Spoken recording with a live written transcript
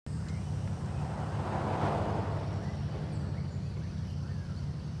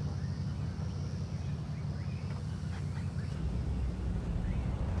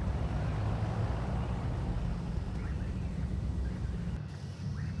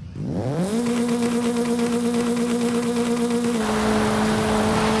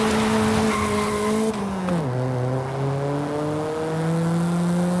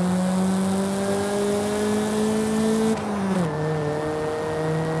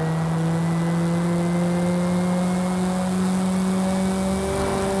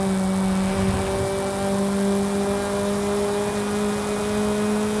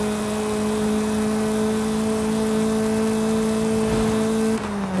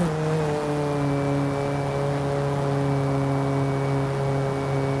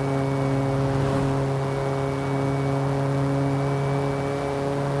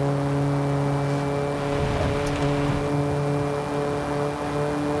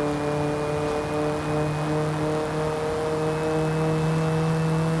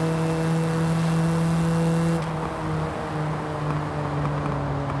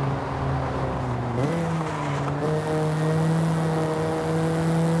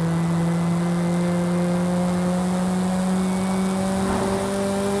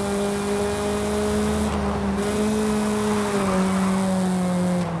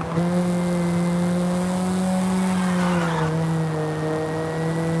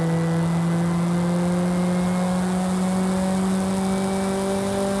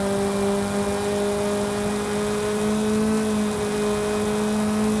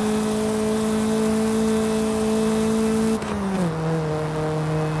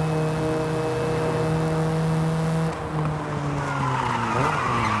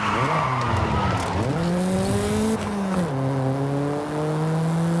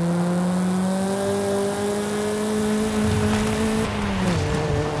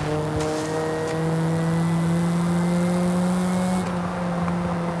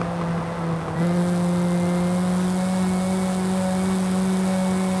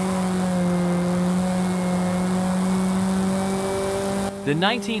The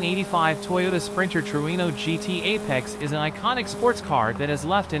 1985 Toyota Sprinter Trueno GT Apex is an iconic sports car that has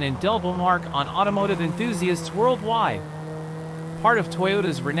left an indelible mark on automotive enthusiasts worldwide. Part of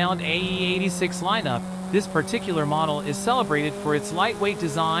Toyota's renowned AE86 lineup, this particular model is celebrated for its lightweight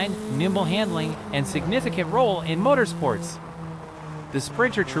design, nimble handling, and significant role in motorsports. The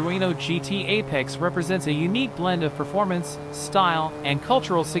Sprinter Trueno GT Apex represents a unique blend of performance, style, and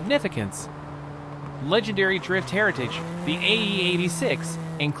cultural significance. Legendary drift heritage, the AE86,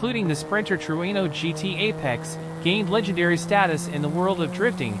 including the Sprinter Trueno GT Apex, gained legendary status in the world of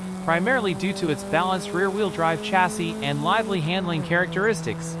drifting, primarily due to its balanced rear-wheel drive chassis and lively handling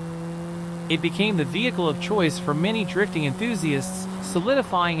characteristics. It became the vehicle of choice for many drifting enthusiasts,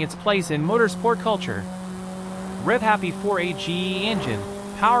 solidifying its place in motorsport culture. Rev-happy 4AGE engine,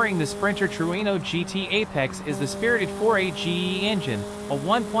 powering the Sprinter Trueno GT Apex is the spirited 4AGE engine, a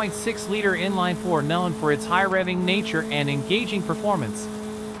 1.6-liter inline-4 known for its high-revving nature and engaging performance.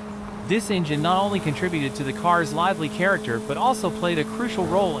 This engine not only contributed to the car's lively character but also played a crucial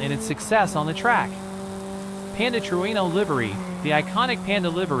role in its success on the track. Panda Trueno livery, the iconic Panda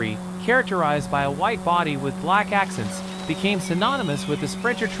livery, characterized by a white body with black accents, became synonymous with the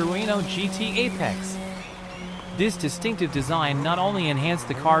Sprinter Trueno GT Apex. This distinctive design not only enhanced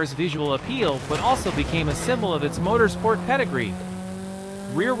the car's visual appeal but also became a symbol of its motorsport pedigree.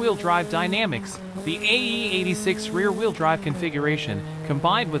 Rear-wheel drive dynamics, the AE86 rear-wheel drive configuration,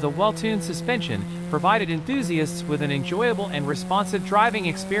 combined with a well-tuned suspension, provided enthusiasts with an enjoyable and responsive driving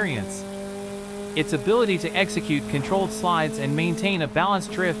experience. Its ability to execute controlled slides and maintain a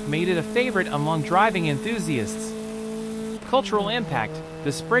balanced drift made it a favorite among driving enthusiasts. Cultural impact,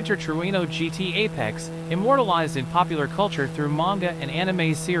 the Sprinter Trueno GT Apex, immortalized in popular culture through manga and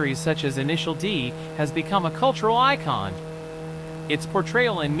anime series such as Initial D, has become a cultural icon. Its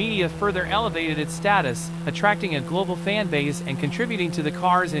portrayal in media further elevated its status, attracting a global fan base and contributing to the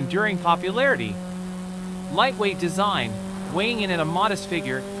car's enduring popularity. Lightweight design, weighing in at a modest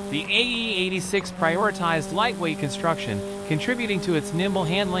figure, the AE86 prioritized lightweight construction, contributing to its nimble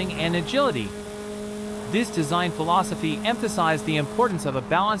handling and agility. This design philosophy emphasized the importance of a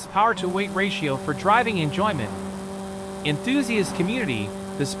balanced power-to-weight ratio for driving enjoyment. Enthusiast community,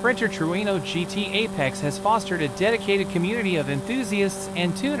 the Sprinter Trueno GT Apex has fostered a dedicated community of enthusiasts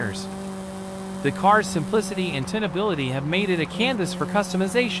and tuners. The car's simplicity and tunability have made it a canvas for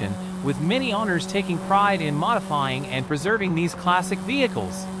customization, with many owners taking pride in modifying and preserving these classic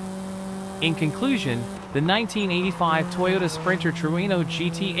vehicles. In conclusion, the 1985 Toyota Sprinter Trueno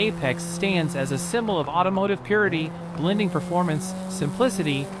GT Apex stands as a symbol of automotive purity, blending performance,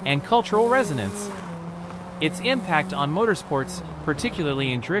 simplicity, and cultural resonance. Its impact on motorsports,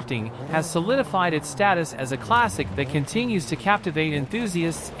 particularly in drifting, has solidified its status as a classic that continues to captivate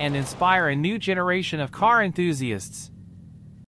enthusiasts and inspire a new generation of car enthusiasts.